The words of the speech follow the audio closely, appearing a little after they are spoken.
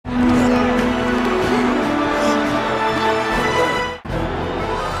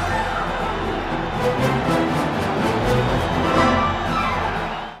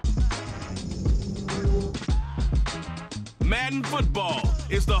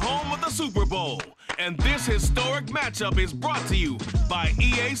home of the Super Bowl. And this historic matchup is brought to you by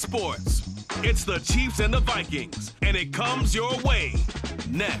EA Sports. It's the Chiefs and the Vikings, and it comes your way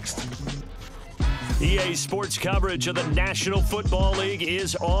next. EA Sports coverage of the National Football League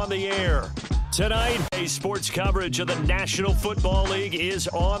is on the air. Tonight, EA Sports coverage of the National Football League is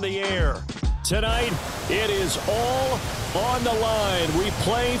on the air. Tonight, it is all on the line. We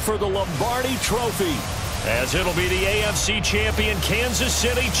play for the Lombardi Trophy, as it'll be the AFC champion Kansas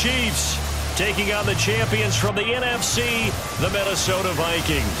City Chiefs taking on the champions from the NFC, the Minnesota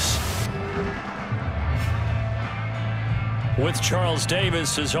Vikings. With Charles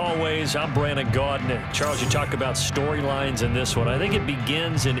Davis, as always, I'm Brandon Gaudin. Charles, you talk about storylines in this one. I think it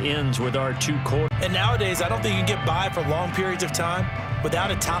begins and ends with our two quarterbacks. And nowadays, I don't think you can get by for long periods of time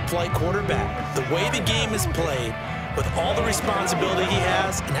without a top-flight quarterback. The way the game is played, with all the responsibility he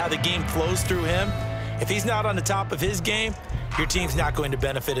has and how the game flows through him, if he's not on the top of his game, your team's not going to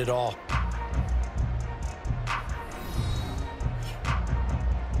benefit at all.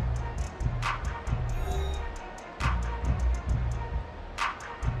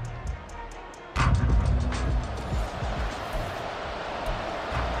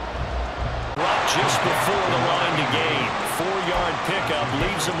 Just before the line to gain. 4-yard pickup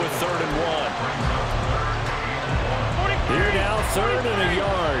leaves him with 3rd and 1. Here now, 3rd and a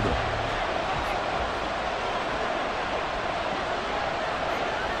yard.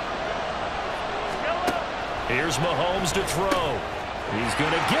 Here's Mahomes to throw. He's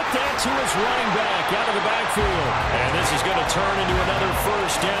going to get that to his running back out of the backfield. And this is going to turn into another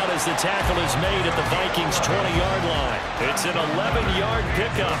first down as the tackle is made at the Vikings' 20-yard line. It's an 11-yard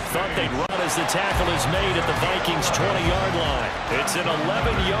pickup. Thought they'd run as the tackle is made at the Vikings' 20-yard line. It's an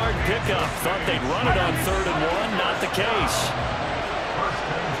 11-yard pickup. Thought they'd run it on 3rd and 1. Not the case.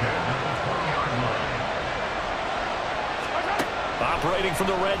 Operating from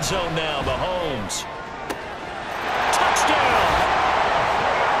the red zone now, Mahomes. Touchdown!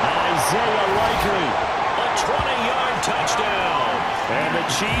 Isaiah Likely, a 20-yard touchdown. And the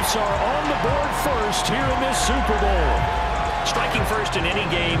Chiefs are on the board first here in this Super Bowl. Striking first in any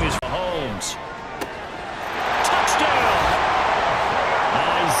game is Mahomes. Touchdown!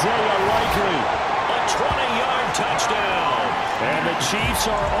 Isaiah Likely, a 20-yard touchdown. And the Chiefs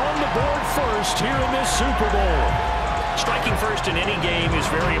are on the board first here in this Super Bowl. Striking first in any game is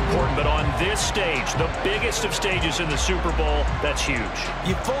very important, but on this stage, the biggest of stages in the Super Bowl, that's huge.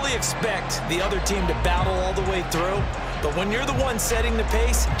 You fully expect the other team to battle all the way through, but when you're the one setting the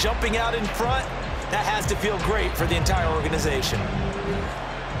pace, jumping out in front, that has to feel great for the entire organization.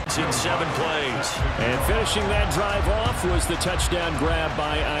 It's in 7 plays. And finishing that drive off was the touchdown grab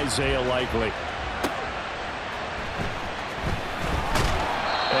by Isaiah Likely.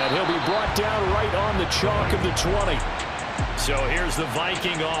 And he'll be brought down right on the chalk of the 20. So here's the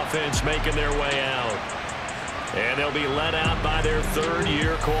Viking offense making their way out. And they'll be led out by their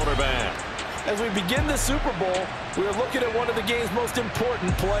 3rd-year quarterback. As we begin the Super Bowl, we are looking at one of the game's most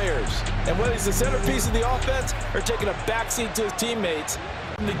important players. And whether he's the centerpiece of the offense or taking a backseat to his teammates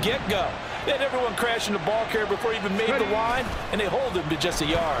from the get-go. They had everyone crashing the ball carrier before he even made the line, and they hold him to just a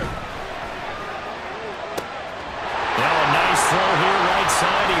yard. Now a nice throw here, right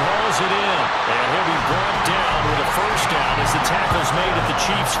side. He hauls it in. And he'll be brought down with a first down as the tackle's made at the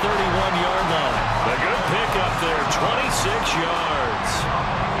Chiefs' 31-yard line. A good pickup there, 26 yards.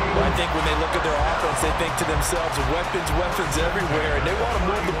 Well, I think when they look at their offense, they think to themselves, weapons everywhere, and they want to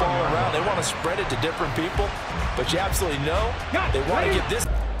move the ball around. They want to spread it to different people. But you absolutely know they want to get this.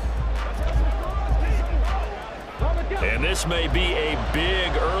 And this may be a big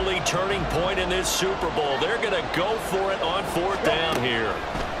early turning point in this Super Bowl. They're going to go for it on 4th down here.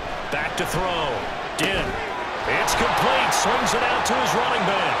 Back to throw. Din. It's complete. Swings it out to his running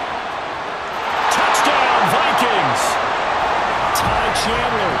back. Touchdown, Vikings. Ty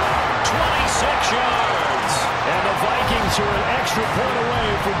Chandler, 26 yards. And the Vikings are an extra point away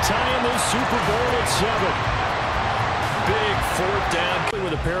from tying this Super Bowl at 7. Big 4th down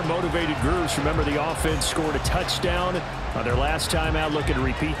with a pair of motivated groups. Remember, the offense scored a touchdown on their last time out. Looking to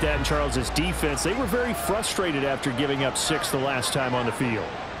repeat that in Charles's defense. They were very frustrated after giving up 6 the last time on the field.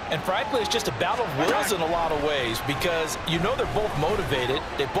 And frankly, it's just a battle of wills in a lot of ways because you know they're both motivated.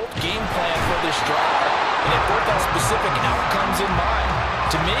 They both game plan for this drive, and they both have specific outcomes in mind.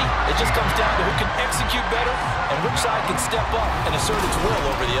 To me, it just comes down to who can execute better and which side can step up and assert its will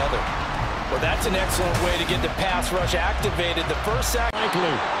over the other. Well, that's an excellent way to get the pass rush activated. The first sack.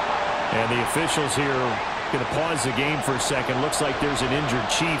 And the officials here going to pause the game for a second. Looks like there's an injured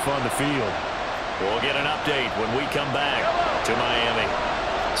Chief on the field. We'll get an update when we come back to Miami.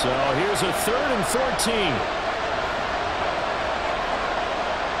 So here's a 3rd and 14.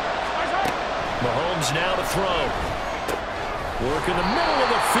 Mahomes now to throw. Work in the middle of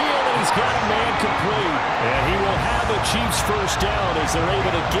the field, and he's got a man complete. And he will have a Chiefs first down as they're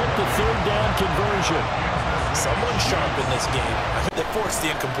able to get the third down conversion. Someone sharp in this game. They forced the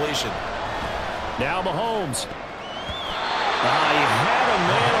incompletion. Now Mahomes. He had a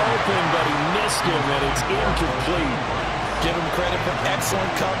man open, but he missed him, and it's incomplete. Give him credit for excellent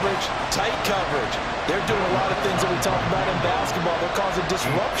coverage, tight coverage. They're doing a lot of things that we talk about in basketball. They're causing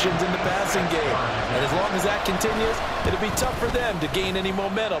disruptions in the passing game. And as long as that continues, it'll be tough for them to gain any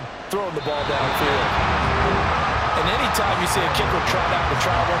momentum throwing the ball downfield. And anytime you see a kicker trot out the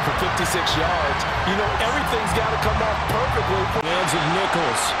trial run for 56 yards, you know everything's got to come off perfectly. Hands of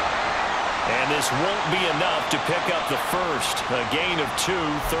Nichols. And this won't be enough to pick up the first. A gain of 2,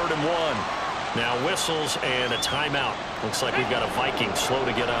 3rd and 1. Now whistles and a timeout. Looks like we've got a Viking slow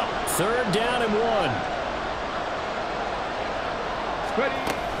to get up. 3rd down and 1.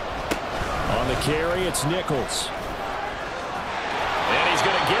 On the carry, it's Nichols. And he's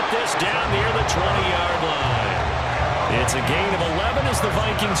going to get this down near the 20-yard line. It's a gain of 11 as the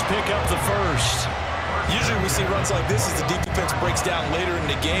Vikings pick up the first. Usually we see runs like this as the defense breaks down later in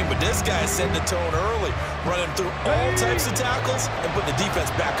the game, but this guy is setting the tone early, running through all types of tackles and putting the defense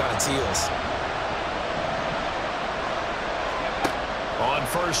back on its heels. On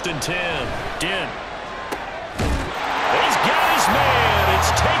 1st and 10, Dent. He's got his man. It's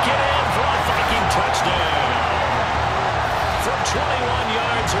taken in for a Viking touchdown. From 21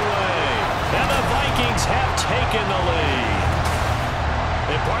 yards away. And the Vikings have taken the lead.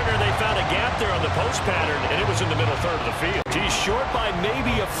 And partner, they found a gap there on the post pattern, and it was in the middle third of the field. He's short by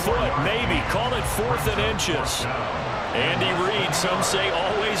maybe a foot, maybe. Call it 4th and inches. Andy Reid, some say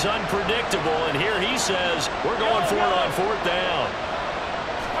always unpredictable, and here he says, we're going for it on 4th down.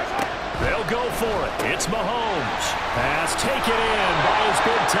 They'll go for it. It's Mahomes. Pass taken in by his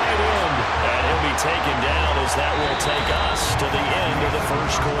big tight end. And he'll be taken down as that will take us to the end of the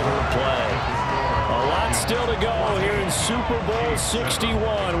first quarter of play. A lot still to go here in Super Bowl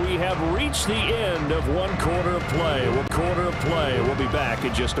 61. We have reached the end of one quarter of play. We'll be back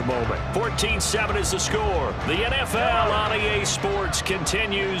in just a moment. 14-7 is the score. The NFL on EA Sports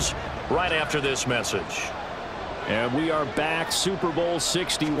continues right after this message. And we are back, Super Bowl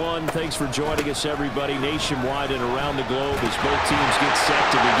 61. Thanks for joining us, everybody, nationwide and around the globe as both teams get set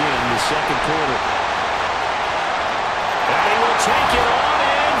to begin the second quarter. And he will take it on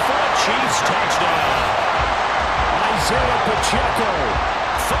in for a Chiefs touchdown. Isaiah Pacheco,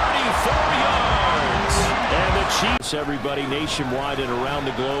 34 yards. And the Chiefs, everybody, nationwide and around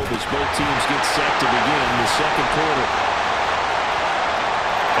the globe as both teams get set to begin the second quarter.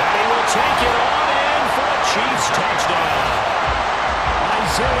 And he will take it on. Chiefs touchdown.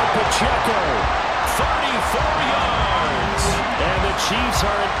 Isaiah Pacheco, 34 yards. And the Chiefs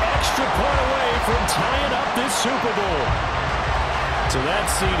are an extra point away from tying up this Super Bowl. So that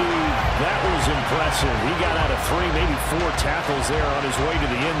CD, that was impressive. He got out of 3, maybe 4 tackles there on his way to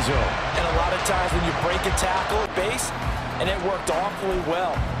the end zone. And a lot of times when you break a tackle at base, and it worked awfully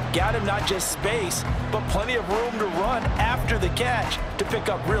well. Got him not just space, but plenty of room to run after the catch to pick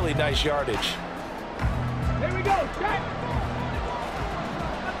up really nice yardage. Here we go, check.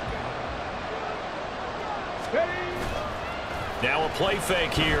 Now a play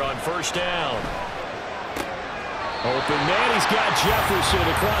fake here on 1st down. Open man, he's got Jefferson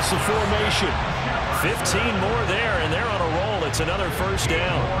across the formation. 15 more there, and they're on a roll. It's another 1st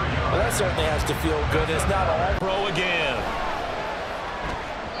down. Well, that certainly has to feel good. It's not all. Throw again.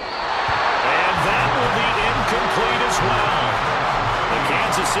 And that will be incomplete as well. The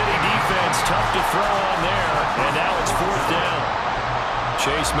Kansas City defense tough to throw on there, and now it's 4th down.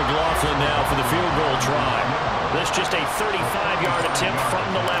 Chase McLaughlin now for the field goal try. This just a 35-yard attempt from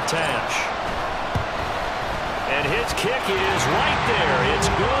the left hash. And his kick is right there. It's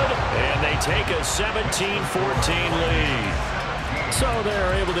good, and they take a 17-14 lead. So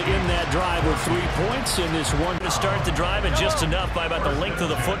they're able to end that drive with 3 points in this one to start the drive, and just enough by about the length of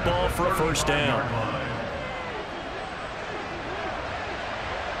the football for a 1st down.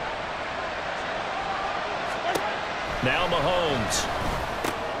 Now Mahomes.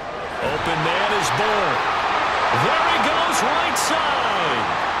 Open man is Bull. There he goes, right side.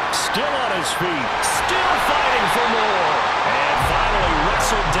 Still on his feet. Still fighting for more. And finally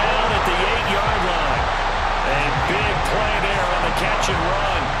wrestled down at the 8-yard line. A big play there on the catch and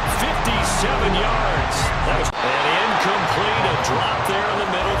run. 57 yards. That was an incomplete. A drop there in the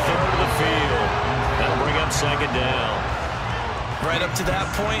middle third of the field. That'll bring up 2nd down. Right up to that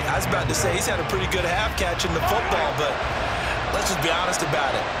point, I was about to say he's had a pretty good half catching the football, but let's just be honest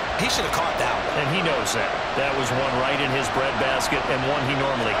about it. He should have caught that one. And he knows that. That was one right in his breadbasket and one he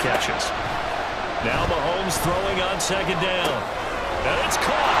normally catches. Now Mahomes throwing on second down. And it's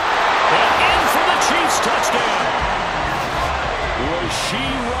caught. And in for the Chiefs touchdown.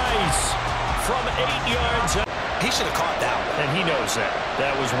 Rashee Rice from 8 yards out. He should have caught that one. And he knows that.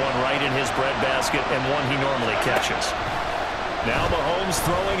 That was one right in his breadbasket and one he normally catches. Now Mahomes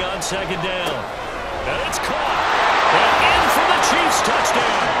throwing on second down. And it's caught. And in for the Chiefs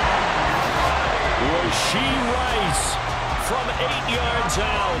touchdown. Rashee Rice from 8 yards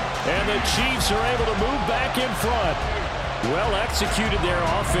out. And the Chiefs are able to move back in front. Well executed there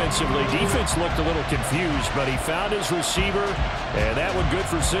offensively. Defense looked a little confused, but he found his receiver, and that one good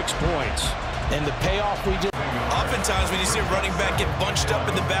for 6 points. And the payoff we just... Oftentimes when you see a running back get bunched up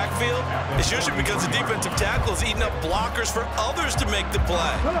in the backfield, it's usually because the defensive tackle is eating up blockers for others to make the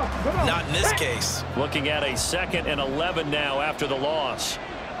play. Not in this case. Looking at a 2nd and 11 now after the loss.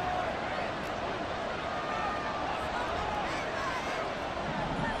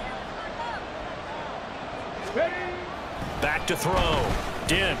 Back to throw.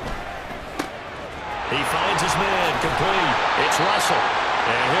 Dent. He finds his man. Complete. It's Russell.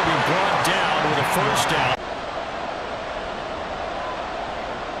 And he'll be brought down with a first down.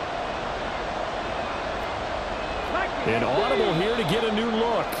 An audible here to get a new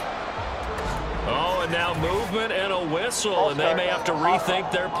look. Oh, and now movement and a whistle. And they may have to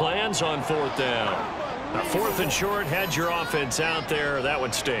rethink their plans on 4th down. Now, 4th and short, had your offense out there. That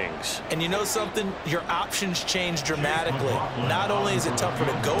one stings. And you know something? Your options change dramatically. Not only is it tougher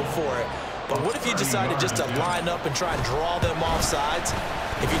to go for it, but what if you decided just to line up and try and draw them off sides?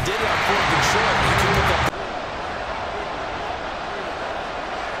 If you did it on 4th and short, you could look up.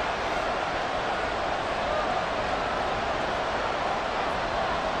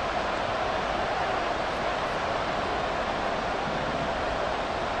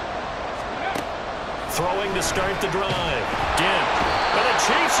 Throwing to start the drive. Dent. And the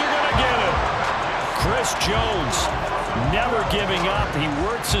Chiefs are going to get him. Chris Jones never giving up. He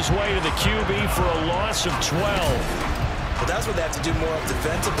works his way to the QB for a loss of 12. But that's what they have to do more of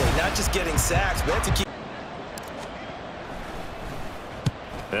defensively. Not just getting sacks, but they have to keep...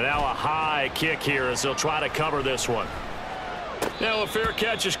 And now a high kick here as they'll try to cover this one. Now a fair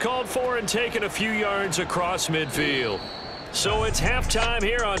catch is called for and taken a few yards across midfield. So it's halftime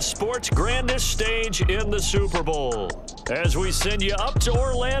here on sports' grandest stage in the Super Bowl. As we send you up to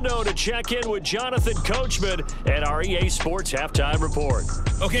Orlando to check in with Jonathan Coachman at our EA Sports Halftime Report.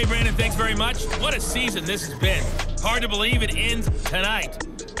 Okay, Brandon, thanks very much. What a season this has been. Hard to believe it ends tonight.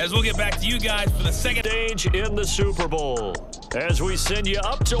 As we'll get back to you guys for the second stage in the Super Bowl. As we send you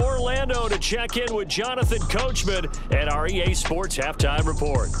up to Orlando to check in with Jonathan Coachman at our EA Sports Halftime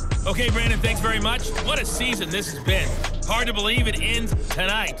Report. Okay, Brandon, thanks very much. What a season this has been. Hard to believe it ends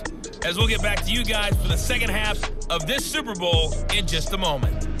tonight. As we'll get back to you guys for the second half of this Super Bowl in just a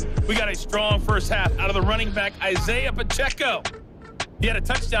moment. We got a strong first half out of the running back Isaiah Pacheco. He had a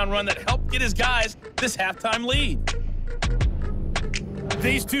touchdown run that helped get his guys this halftime lead.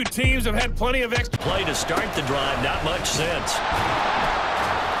 These two teams have had plenty of extra play to start the drive, not much sense.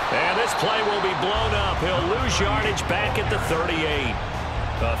 And this play will be blown up. He'll lose yardage back at the 38.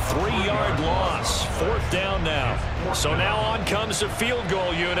 A 3-yard loss. 4th down now. So now on comes the field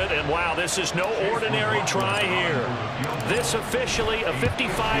goal unit, and wow, this is no ordinary try here. This officially a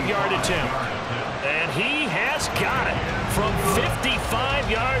 55-yard attempt. And he has got it from 55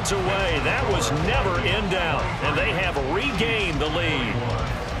 yards away. That was never in doubt, and they have regained the lead.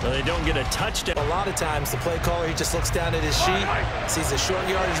 They don't get a touchdown. A lot of times the play caller, he just looks down at his sheet, sees the short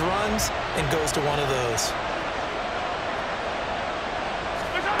yardage runs, and goes to one of those.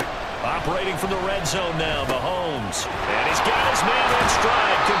 Operating from the red zone now, Mahomes. And he's got his man in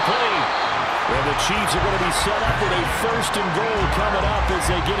stride, complete. And the Chiefs are going to be set up with a 1st and goal coming up as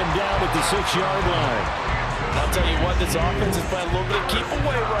they get him down at the 6-yard line. I'll tell you what, this offense is playing a little bit of keep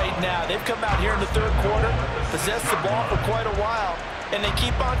away right now. They've come out here in the 3rd quarter, possessed the ball for quite a while, and they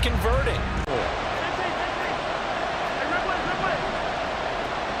keep on converting.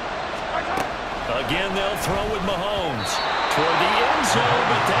 Again, they'll throw with Mahomes toward the end zone,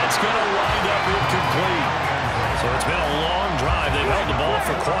 but that's going to wind up incomplete. So it's been a long drive. They've held the ball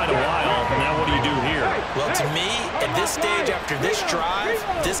for quite a while. Now what do you do here? Well, to me, at this stage, after this drive,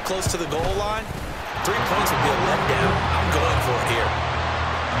 this close to the goal line, 3 points would be a letdown. I'm going for it here.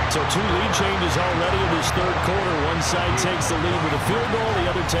 So 2 lead changes already in this 3rd quarter. One side takes the lead with a field goal. The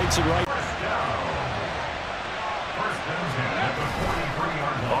other takes it right.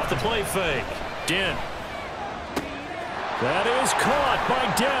 Off the play fake. Dent. That is caught by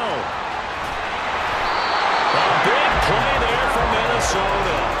Dell. A big play there for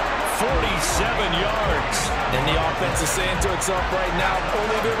Minnesota. 47 yards. And the offense is saying to itself right now,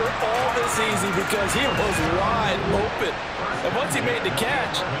 only they were all this easy because he was wide open. And once he made the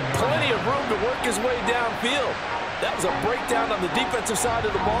catch, plenty of room to work his way downfield. That was a breakdown on the defensive side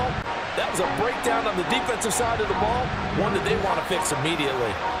of the ball. That was a breakdown on the defensive side of the ball, one that they want to fix immediately.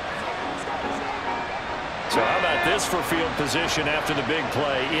 So how about this for field position after the big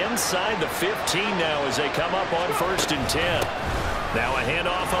play? Inside the 15 now as they come up on 1st and 10. Now a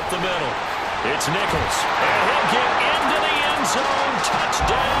handoff up the middle. It's Nichols. And he'll get into the end zone.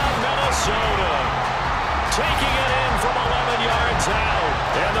 Touchdown, Minnesota. Taking it in from 11 yards out.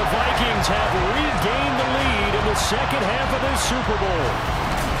 And the Vikings have regained the lead in the second half of this Super Bowl.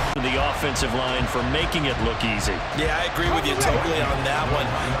 The offensive line for making it look easy. Yeah, I agree with you totally on that one.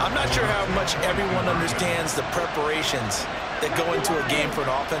 I'm not sure how much everyone understands the preparations that go into a game for an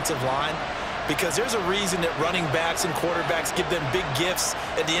offensive line, because there's a reason that running backs and quarterbacks give them big gifts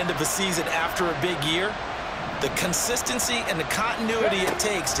at the end of the season after a big year. The consistency and the continuity it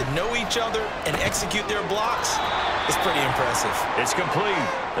takes to know each other and execute their blocks is pretty impressive. It's complete,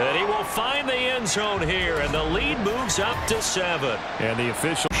 and he will find the end zone here, and the lead moves up to 7. And the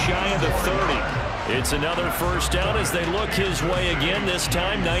official shy of the 30. It's another first down as they look his way again, this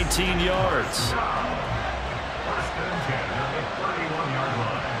time 19 yards.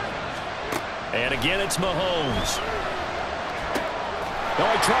 And again, it's Mahomes. Oh,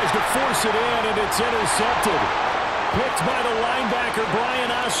 he tries to force it in, and it's intercepted. Picked by the linebacker,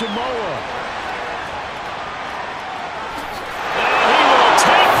 Brian Asamoah. And he will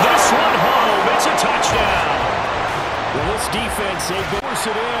take this one home. It's a touchdown. Well, this defense, they force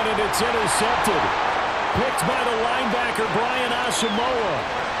it in, and it's intercepted. Picked by the linebacker, Brian Asamoah.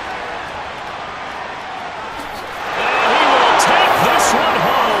 And he will take this one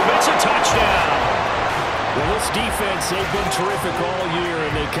home. It's a touchdown. Well, this defense, they've been terrific all year,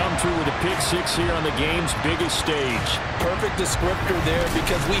 and they come through with a pick-6 here on the game's biggest stage. Perfect descriptor there,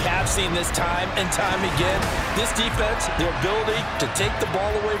 because we have seen this time and time again. This defense, their ability to take the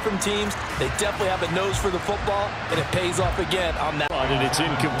ball away from teams, they definitely have a nose for the football, and it pays off again on that. And it's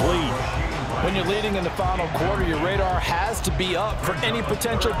incomplete. When you're leading in the final quarter, your radar has to be up for any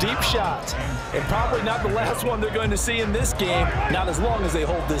potential deep shots. And probably not the last one they're going to see in this game, not as long as they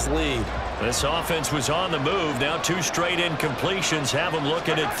hold this lead. This offense was on the move. Now 2 straight incompletions have them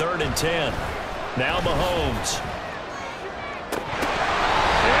looking at 3rd and 10. Now Mahomes.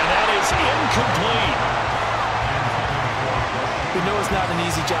 And that is incomplete. We know it's not an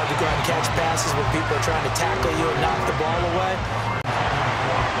easy job to go out and catch passes when people are trying to tackle you and knock the ball away.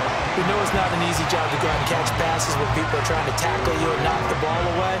 We know it's not an easy job to go out and catch passes when people are trying to tackle you and knock the ball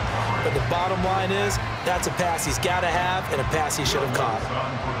away. But the bottom line is, that's a pass he's got to have and a pass he should have caught.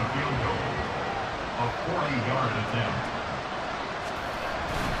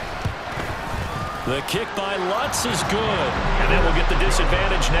 The kick by Lutz is good. And that will get the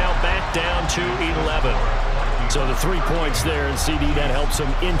disadvantage now back down to 11. So the 3 points there, and CD, that helps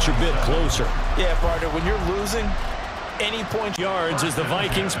them inch a bit closer. Yeah, partner, when you're losing, any point yards as the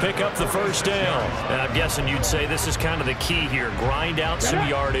Vikings pick up the first down. And I'm guessing you'd say this is kind of the key here. Grind out some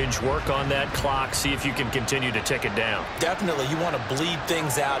yardage, work on that clock, see if you can continue to tick it down. Definitely, you want to bleed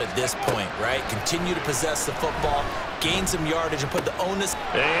things out at this point, right? Continue to possess the football, gain some yardage, and put the onus.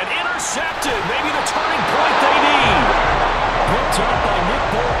 And intercepted, maybe the turning point they need. Picked up by Nick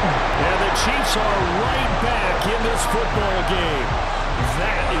Bolton. And the Chiefs are right back in this football game.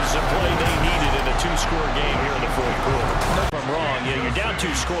 That is the play they needed in a 2-score game here in the 4th quarter. If I'm wrong, you're down 2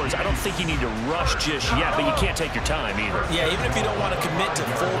 scores. I don't think you need to rush just yet, but you can't take your time either. Yeah, even if you don't want to commit to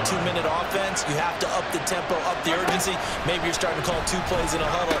full 2-minute offense, you have to up the tempo, up the urgency. Maybe you're starting to call 2 plays in a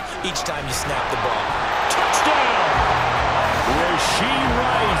huddle each time you snap the ball. Touchdown! Rashee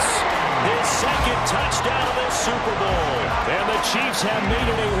Rice. His 2nd touchdown of this Super Bowl. And the Chiefs have made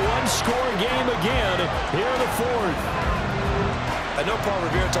it a 1-score game again here in the 4th. I know Paul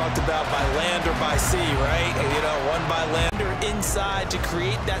Revere talked about by land or by sea, right? And, you know, one by land or inside to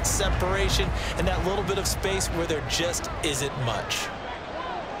create that separation and that little bit of space where there just isn't much.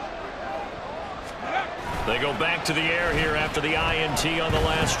 They go back to the air here after the INT on the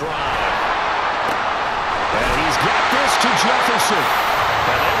last drive. And he's got this to Jefferson.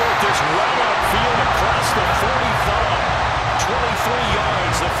 And they work this well upfield across the 45. 23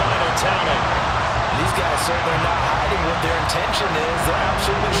 yards, the final tally. These guys certainly are not hiding what their intention is. They're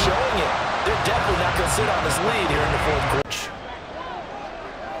absolutely showing it. They're definitely not going to sit on this lead here in the 4th quarter.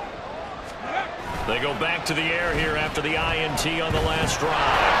 They go back to the air here after the INT on the last drive.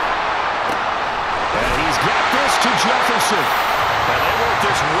 And he's got this to Jefferson. And they work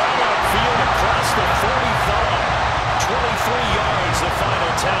this well upfield across the 45. yards, the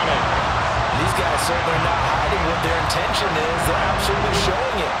final tally. These guys certainly are not hiding what their intention is. They're absolutely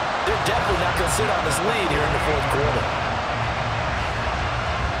showing it. They're definitely not going to sit on this lead here in the fourth quarter.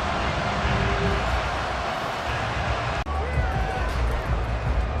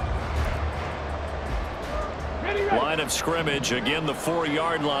 Line of scrimmage, again the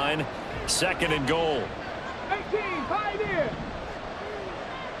 4-yard line. Second and goal. 18, 5 in.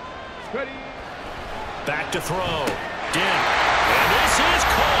 Ready. Back to throw. Dent. And this is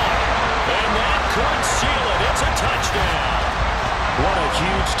caught. And that could seal it. It's a touchdown. What a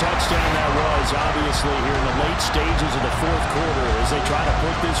huge touchdown that was, obviously, here in the late stages of the fourth quarter as they try to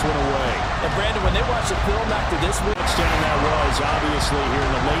put this one away. And, Brandon, when they watch the film after this one, Touchdown that was, obviously, here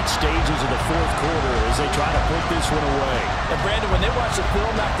in the late stages of the fourth quarter as they try to put this one away. And, Brandon, when they watch the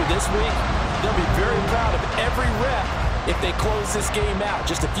film after this week, they'll be very proud of every rep if they close this game out.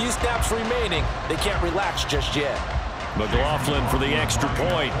 Just a few snaps remaining. They can't relax just yet. McLaughlin for the extra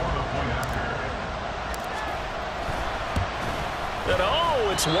point. And oh,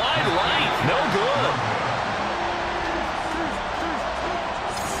 it's wide right. No good.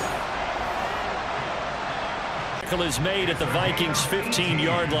 Tackle is made at the Vikings'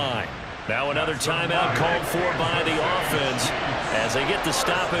 15-yard line. Now another timeout called for by the offense as they get the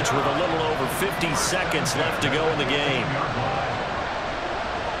stoppage with a little over 50 seconds left to go in the game.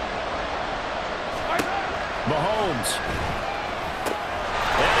 Mahomes.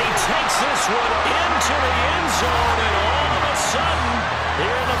 And he takes this one into the end zone, and all of a sudden,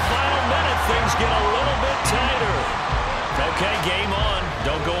 here in the final minute, things get a little bit tighter. Okay, game on.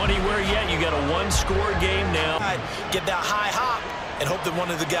 Don't go anywhere yet. You got a one-score game now. Get that high hop and hope that one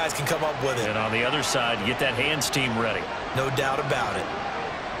of the guys can come up with it. And on the other side, get that hands team ready. No doubt about it.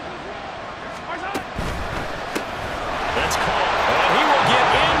 That's caught. And he will get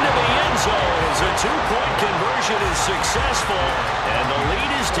into the end zone as a two-point conversion is successful. And the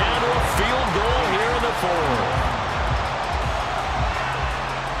lead is down to a field goal here in the fourth.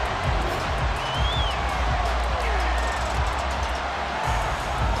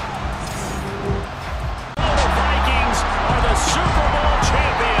 Super Bowl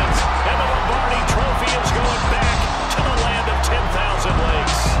champions, and the Lombardi Trophy is going back to the land of 10,000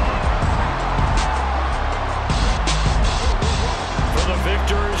 lakes. For the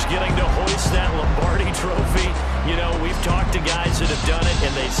victors, getting to hoist that Lombardi Trophy, you know, we've talked to guys that have done it,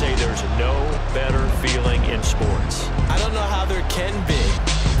 and they say there's no better feeling in sports. I don't know how there can be.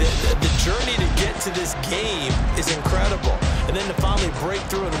 The journey to get to this game is incredible. And then to finally break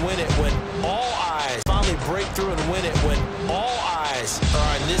through and win it when all eyes,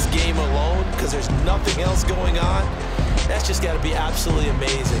 are on this game alone because there's nothing else going on, that's just got to be absolutely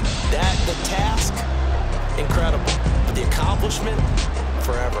amazing. The task, incredible. But the accomplishment,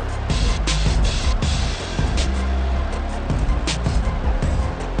 forever.